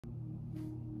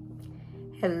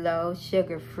Hello,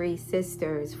 sugar-free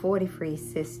sisters, 40-free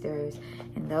sisters,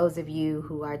 and those of you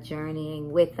who are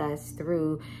journeying with us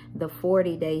through the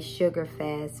 40-day sugar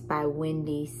fast by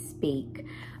Wendy Speak.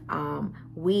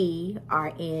 We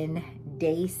are in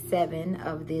day 7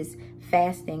 of this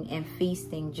fasting and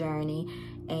feasting journey,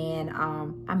 and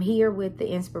I'm here with the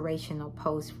inspirational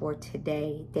post for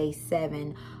today, day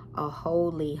 7. A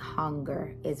holy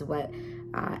hunger is what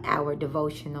our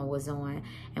devotional was on,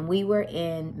 and we were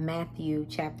in Matthew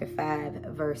chapter 5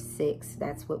 verse 6.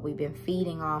 That's what we've been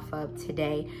feeding off of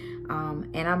today,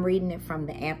 and I'm reading it from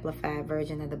the Amplified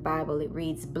version of the Bible. It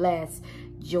reads, "Blessed,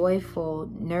 joyful,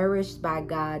 nourished by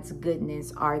God's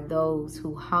goodness are those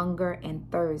who hunger and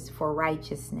thirst for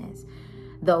righteousness,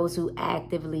 those who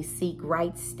actively seek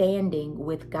right standing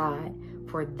with God,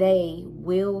 for they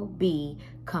will be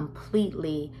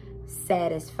completely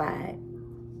satisfied."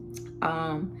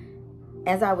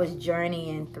 As I was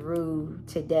journeying through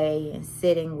today and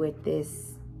sitting with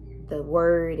the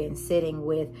word and sitting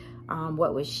with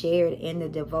what was shared in the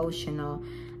devotional,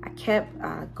 I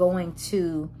kept going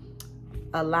to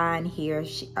a line here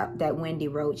that Wendy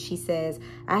wrote. She says,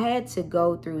 "I had to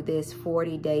go through this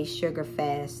 40-day sugar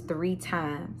fast 3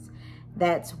 times.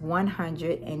 That's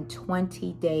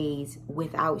 120 days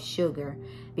without sugar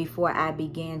before I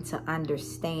began to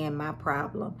understand my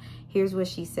problem." Here's what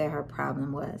she said her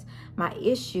problem was. "My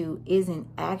issue isn't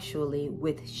actually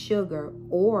with sugar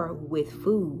or with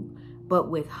food, but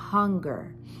with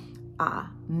hunger.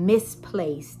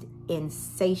 Misplaced,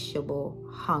 insatiable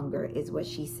hunger," is what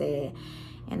she said.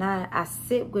 And I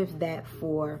sit with that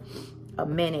for a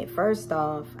minute. First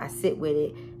off, I sit with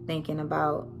it thinking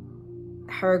about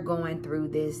her going through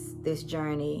this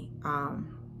journey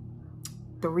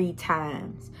 3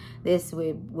 times. This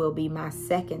will be my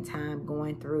 2nd time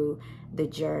going through the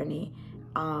journey.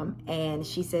 And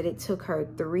she said it took her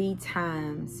 3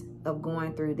 times of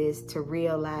going through this to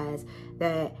realize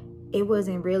that it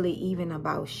wasn't really even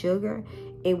about sugar.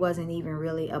 It wasn't even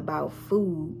really about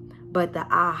food. But the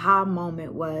aha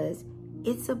moment was,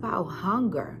 it's about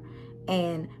hunger.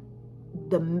 And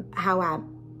how I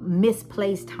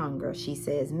misplaced hunger, she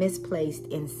says, misplaced,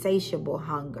 insatiable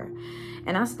hunger.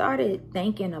 And I started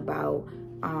thinking about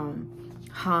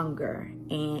hunger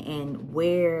and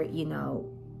where,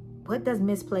 what does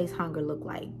misplaced hunger look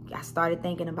like? I started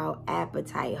thinking about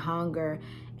appetite, hunger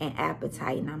and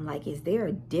appetite. And I'm like, is there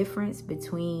a difference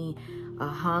between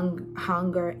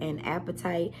hunger and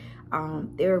appetite?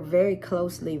 They're very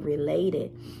closely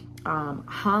related.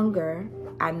 Hunger,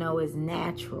 I know, is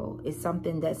natural. It's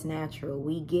something that's natural.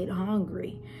 We get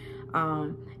hungry.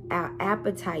 Our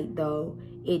appetite, though,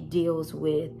 it deals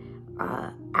with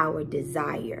our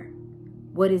desire.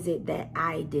 What is it that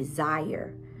I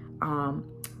desire?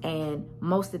 And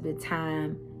most of the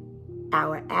time,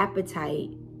 our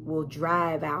appetite will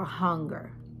drive our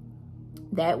hunger.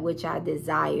 That which I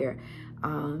desire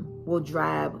will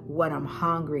drive what I'm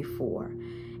hungry for.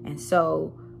 And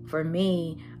so for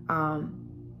me,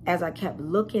 as I kept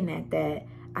looking at that,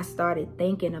 I started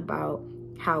thinking about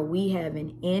how we have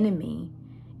an enemy,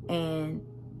 and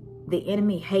the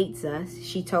enemy hates us.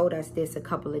 She told us this a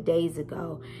couple of days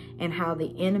ago, and how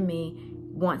the enemy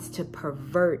wants to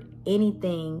pervert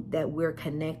anything that we're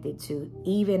connected to,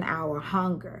 even our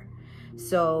hunger.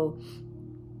 So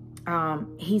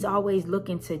he's always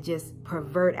looking to just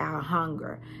pervert our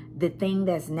hunger. The thing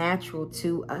that's natural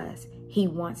to us, he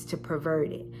wants to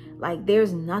pervert it. Like,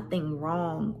 there's nothing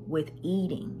wrong with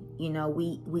eating.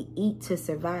 We eat to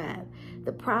survive.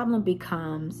 The problem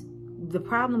comes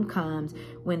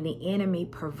when the enemy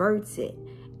perverts it,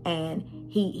 and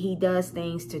he does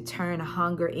things to turn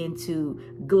hunger into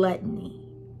gluttony.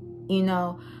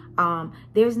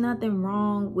 There's nothing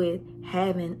wrong with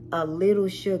having a little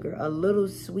sugar, a little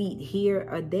sweet here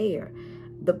or there.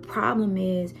 The problem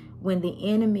is when the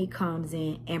enemy comes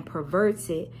in and perverts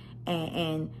it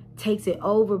and takes you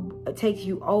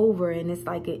over, and it's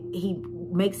like he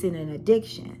makes it an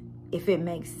addiction, if it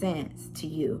makes sense to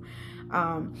you.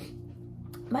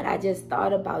 But I just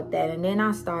thought about that, and then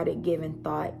I started giving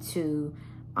thought to,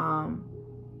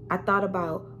 I thought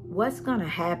about what's going to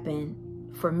happen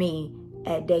for me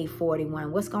at day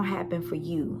 41. What's going to happen for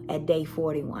you at day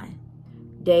 41,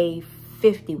 day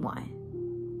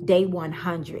 51, day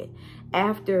 100,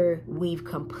 after we've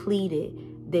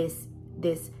completed this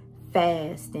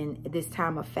fast and this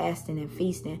time of fasting and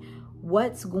feasting?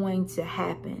 What's going to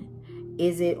happen?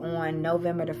 Is it on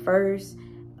November the 1st?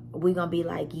 We're going to be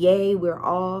like, yay, we're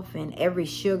off, and every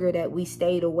sugar that we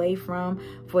stayed away from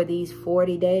for these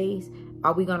 40 days,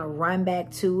 are we going to run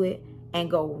back to it and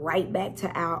go right back to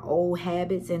our old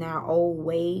habits and our old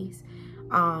ways?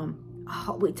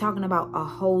 we're talking about a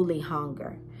holy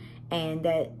hunger. And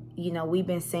that, you know, we've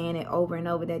been saying it over and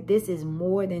over, that this is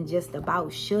more than just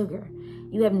about sugar.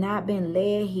 You have not been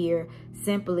led here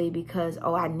simply because,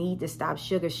 oh, I need to stop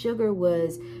sugar. Sugar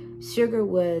was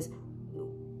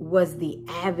the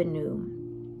avenue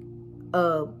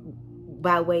of,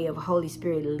 by way of Holy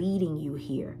Spirit leading you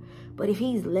here. But if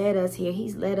he's led us here,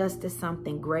 he's led us to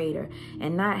something greater,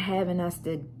 and not having us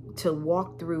to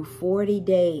walk through 40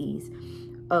 days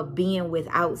of being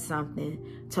without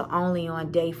something to only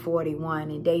on day 41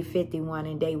 and day 51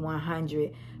 and day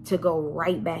 100 to go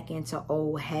right back into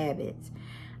old habits.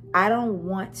 I don't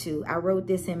want to, I wrote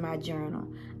this in my journal,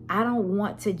 I don't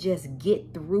want to just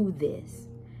get through this.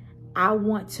 I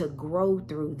want to grow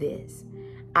through this.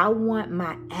 I want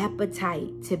my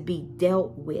appetite to be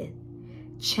dealt with,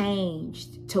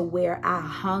 changed to where I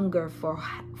hunger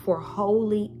for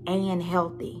holy and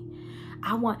healthy.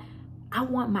 I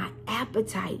want my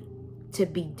appetite to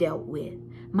be dealt with,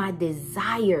 my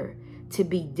desire to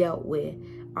be dealt with.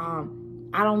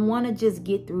 I don't want to just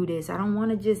get through this. I don't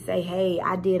want to just say, hey,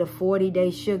 I did a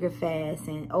 40-day sugar fast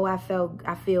and, oh, I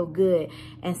feel good.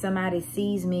 And somebody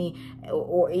sees me,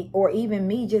 or even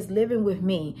me just living with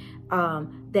me,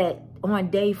 that on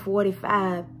day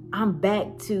 45, I'm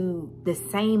back to the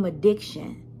same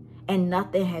addiction and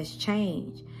nothing has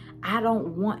changed. I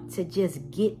don't want to just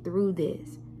get through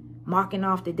this, marking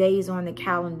off the days on the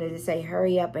calendar to say,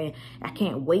 hurry up, and I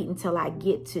can't wait until I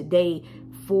get to day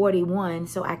 41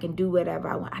 so I can do whatever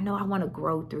I want. I know I want to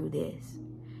grow through this.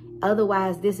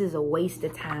 Otherwise, this is a waste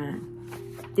of time.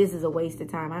 This is a waste of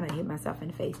time. I done hit myself in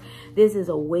the face. This is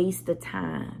a waste of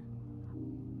time.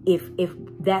 If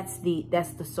that's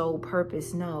the sole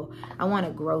purpose, no. I want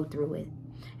to grow through it.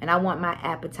 And I want my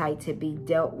appetite to be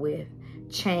dealt with,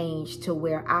 changed to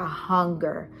where I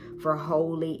hunger for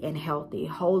holy and healthy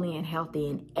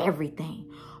in everything.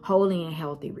 Holy and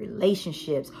healthy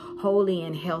relationships, holy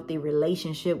and healthy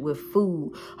relationship with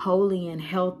food, holy and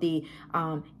healthy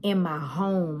in my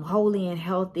home, holy and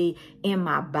healthy in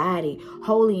my body,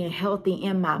 holy and healthy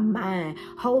in my mind,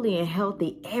 holy and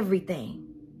healthy everything.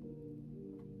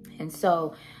 And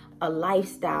so a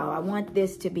lifestyle, I want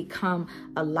this to become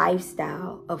a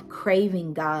lifestyle of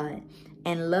craving God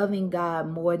and loving God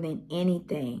more than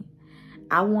anything.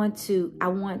 I want to,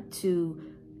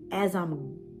 as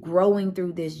I'm growing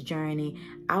through this journey,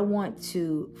 I want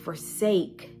to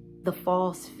forsake the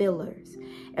false fillers.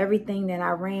 Everything that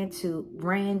I ran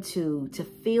to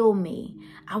fill me.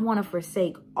 I want to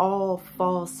forsake all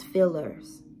false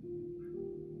fillers.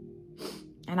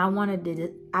 And I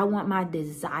want my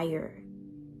desire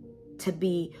to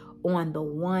be on the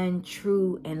one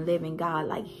true and living God.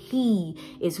 Like he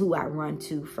is who I run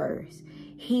to first.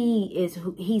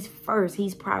 He's first.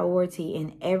 He's priority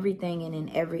in everything and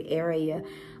in every area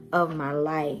of my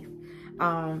life.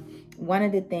 One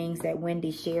of the things that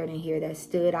Wendy shared in here that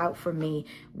stood out for me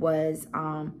was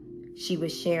she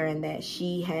was sharing that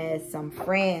she has some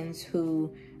friends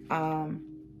who,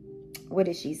 what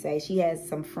did she say? She has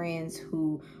some friends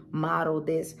who model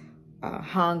this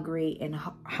hungry,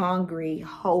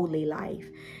 holy life.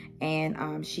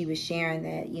 And she was sharing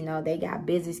that, you know, they got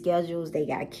busy schedules, they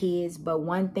got kids, but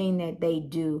one thing that they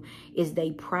do is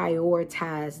they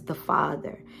prioritize the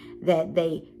Father, that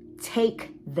they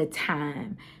take the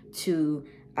time to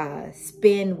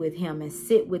spend with him and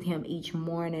sit with him each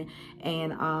morning.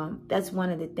 And that's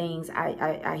one of the things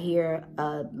I hear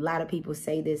a lot of people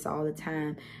say this all the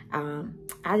time.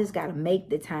 I just got to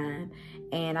make the time.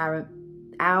 And I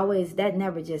always,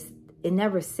 it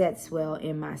never sets well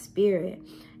in my spirit.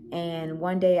 And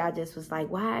one day I just was like,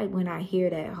 why, when I hear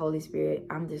that, Holy Spirit,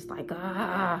 I'm just like,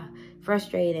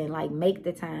 frustrated, like, make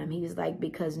the time. He was like,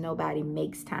 because nobody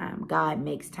makes time. God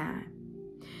makes time.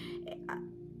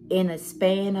 In a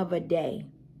span of a day,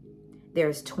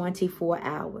 there's 24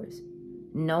 hours,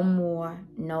 no more,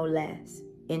 no less.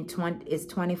 It's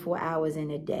 24 hours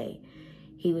in a day.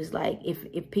 He was like,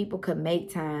 if people could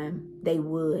make time, they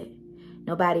would.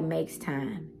 Nobody makes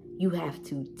time. You have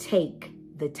to take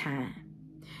the time.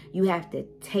 You have to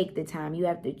take the time. You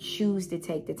have to choose to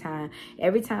take the time.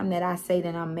 Every time that I say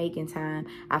that I'm making time,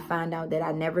 I find out that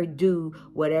I never do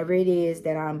whatever it is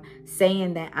that I'm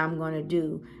saying that I'm going to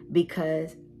do,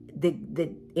 because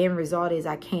the end result is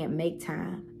I can't make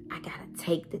time. I got to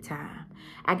take the time.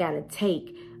 I got to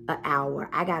take an hour.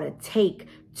 I got to take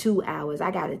 2 hours.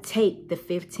 I got to take the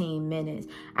 15 minutes.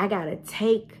 I got to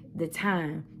take the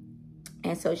time.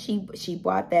 And so she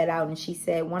brought that out, and she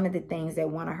said one of the things that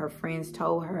one of her friends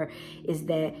told her is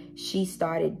that she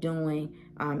started doing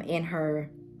in her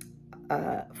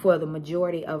for the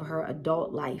majority of her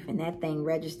adult life. And that thing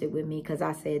registered with me because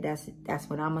I said, that's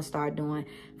what I'm going to start doing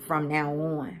from now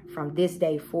on, from this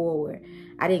day forward.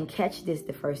 I didn't catch this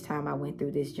the first time I went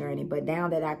through this journey, but now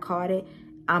that I caught it,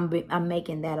 I'm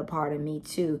making that a part of me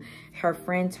too. Her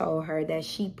friend told her that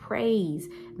she prays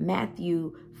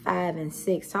Matthew 5 and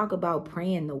 6. Talk about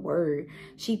praying the word.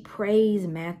 She prays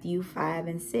Matthew 5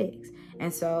 and 6.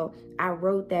 And so I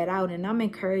wrote that out, and I'm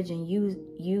encouraging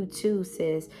you too,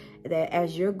 sis, that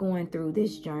as you're going through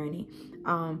this journey,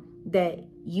 that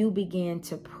you begin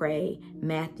to pray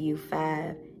Matthew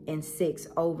 5 and 6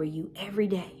 over you every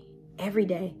day. Every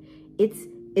day.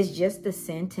 It's just a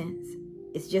sentence.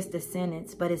 It's just a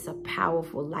sentence, but it's a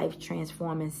powerful,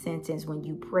 life-transforming sentence when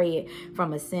you pray it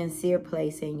from a sincere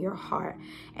place in your heart.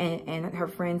 And her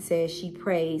friend says she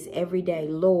prays every day,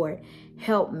 Lord,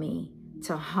 help me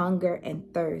to hunger and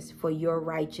thirst for your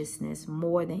righteousness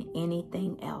more than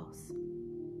anything else.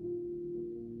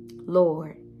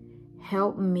 Lord,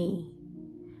 help me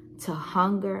to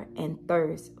hunger and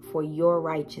thirst for your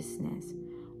righteousness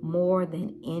more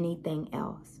than anything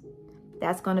else.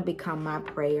 That's going to become my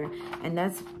prayer. And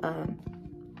that's,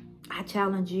 I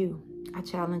challenge you. I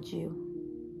challenge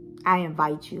you. I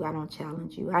invite you. I don't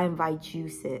challenge you. I invite you,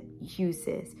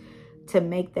 sis, to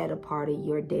make that a part of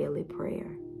your daily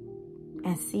prayer.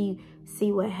 And see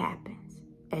what happens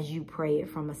as you pray it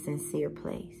from a sincere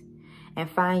place. And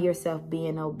find yourself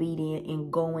being obedient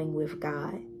and going with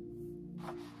God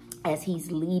as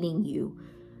he's leading you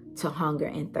to hunger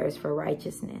and thirst for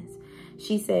righteousness.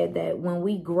 She said that when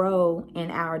we grow in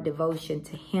our devotion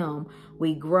to him,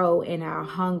 we grow in our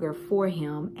hunger for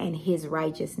him and his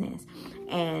righteousness.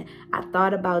 And I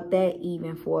thought about that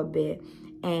even for a bit.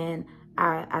 And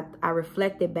I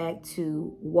reflected back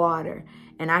to water.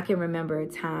 And I can remember a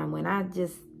time when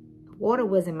water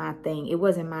wasn't my thing. It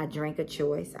wasn't my drink of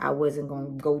choice. I wasn't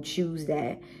going to go choose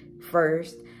that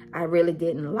first. I really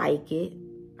didn't like it.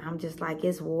 I'm just like,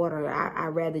 it's water. I'd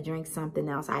rather drink something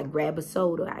else. I grab a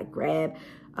soda. I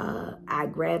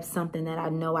grab something that I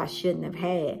know I shouldn't have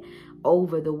had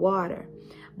over the water.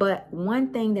 But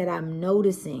one thing that I'm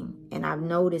noticing, and I've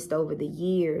noticed over the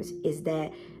years, is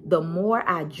that the more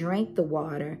I drank the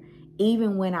water,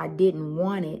 even when I didn't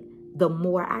want it, the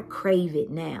more I crave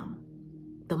it now.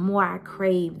 The more I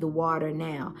crave the water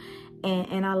now.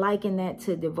 And I liken that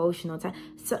to devotional time.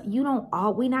 So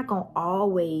we're not going to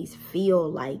always feel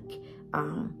like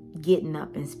getting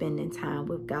up and spending time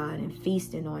with God and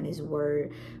feasting on his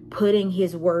word, putting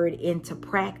his word into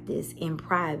practice in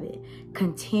private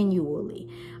continually.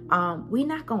 We're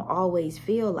not going to always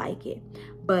feel like it,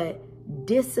 but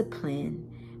discipline,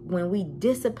 when we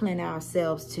discipline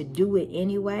ourselves to do it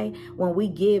anyway, when we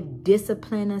give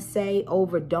discipline a say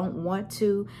over don't want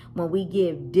to, when we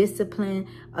give discipline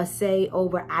a say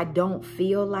over I don't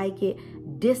feel like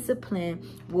it, discipline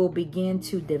will begin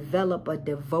to develop a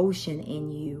devotion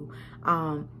in you.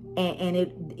 And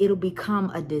it'll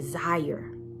become a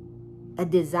desire. A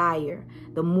desire.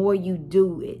 The more you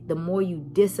do it, the more you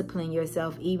discipline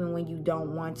yourself, even when you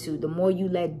don't want to, the more you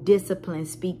let discipline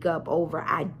speak up over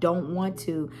I don't want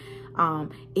to,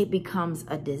 it becomes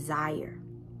a desire.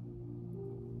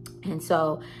 And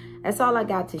so that's all I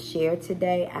got to share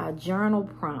today. Our journal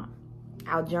prompt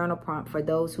for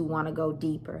those who want to go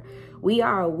deeper. We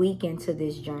are a week into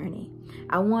this journey.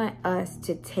 I want us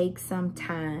to take some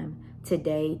time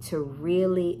today to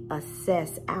really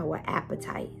assess our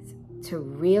appetites.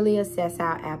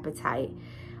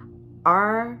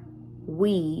 Are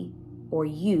we, or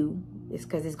you, it's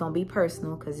because it's going to be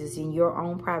personal, because it's in your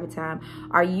own private time,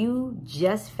 are you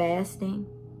just fasting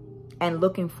and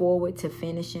looking forward to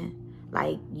finishing?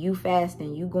 Like you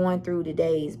fasting, you going through the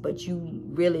days, but you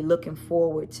really looking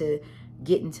forward to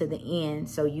getting to the end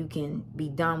so you can be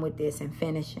done with this and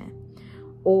finishing?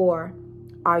 Or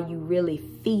are you really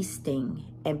feasting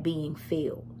and being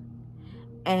filled?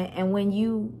 And when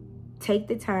you take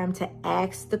the time to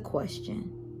ask the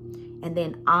question and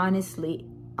then honestly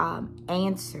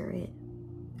answer it,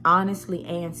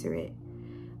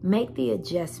 make the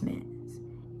adjustments.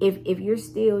 If you're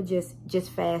still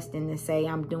just fasting to say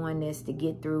I'm doing this to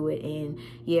get through it and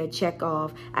yeah, check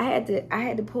off. I had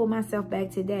to pull myself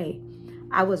back today.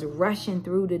 I was rushing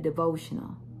through the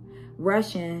devotional,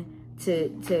 rushing to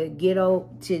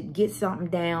get something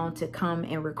down to come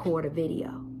and record a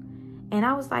video. And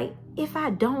I was like, if I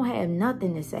don't have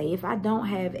nothing to say, if I don't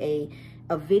have a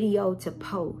video to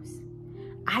post,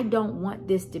 I don't want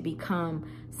this to become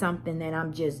something that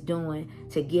I'm just doing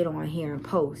to get on here and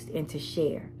post and to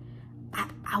share.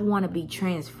 I want to be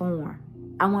transformed.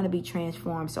 I want to be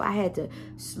transformed. So I had to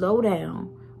slow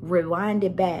down, rewind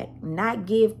it back, not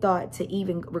give thought to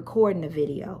even recording the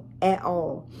video at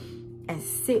all, and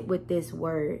sit with this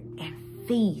word and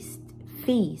feast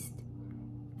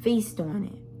on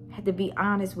it. I have to be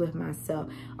honest with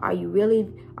myself. Are you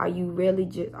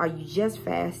just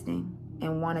fasting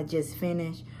and want to just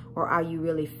finish, or are you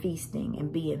really feasting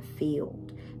and being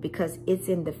filled? Because it's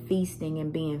in the feasting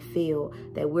and being filled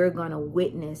that we're going to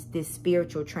witness this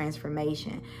spiritual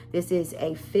transformation. This is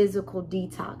a physical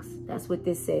detox. That's what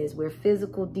this says. Where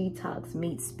physical detox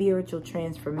meets spiritual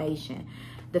transformation.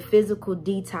 The physical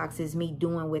detox is me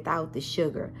doing without the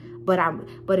sugar, but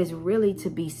it's really to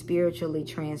be spiritually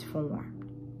transformed.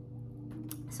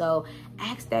 So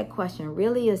ask that question,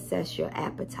 really assess your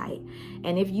appetite.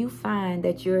 And if you find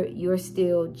that you're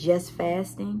still just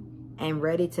fasting and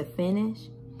ready to finish,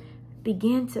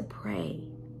 begin to pray.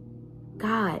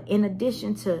 God, in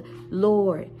addition to,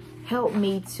 Lord, help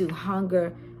me to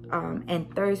hunger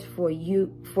and thirst for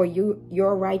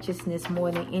your righteousness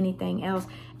more than anything else,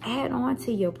 add on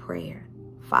to your prayer,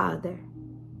 Father,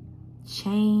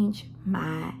 change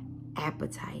my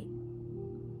appetite.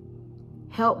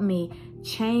 Help me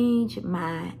change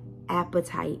my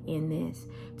appetite in this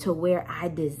to where I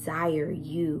desire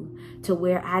you, to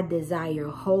where I desire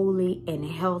holy and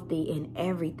healthy in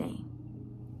everything.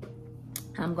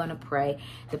 I'm going to pray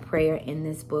the prayer in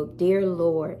this book. Dear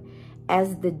Lord,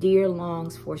 as the deer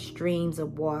longs for streams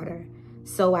of water,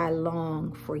 so I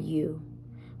long for you.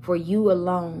 For you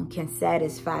alone can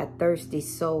satisfy thirsty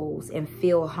souls and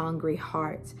fill hungry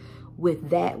hearts with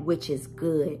that which is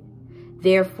good.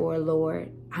 Therefore,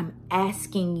 Lord, I'm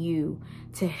asking you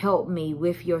to help me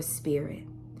with your spirit.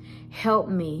 Help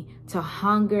me to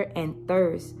hunger and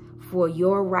thirst for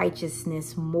your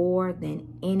righteousness more than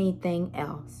anything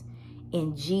else.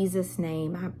 In Jesus'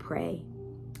 name I pray.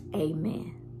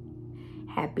 Amen.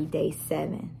 Happy day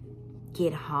 7.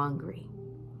 Get hungry.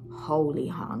 Holy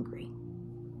hungry.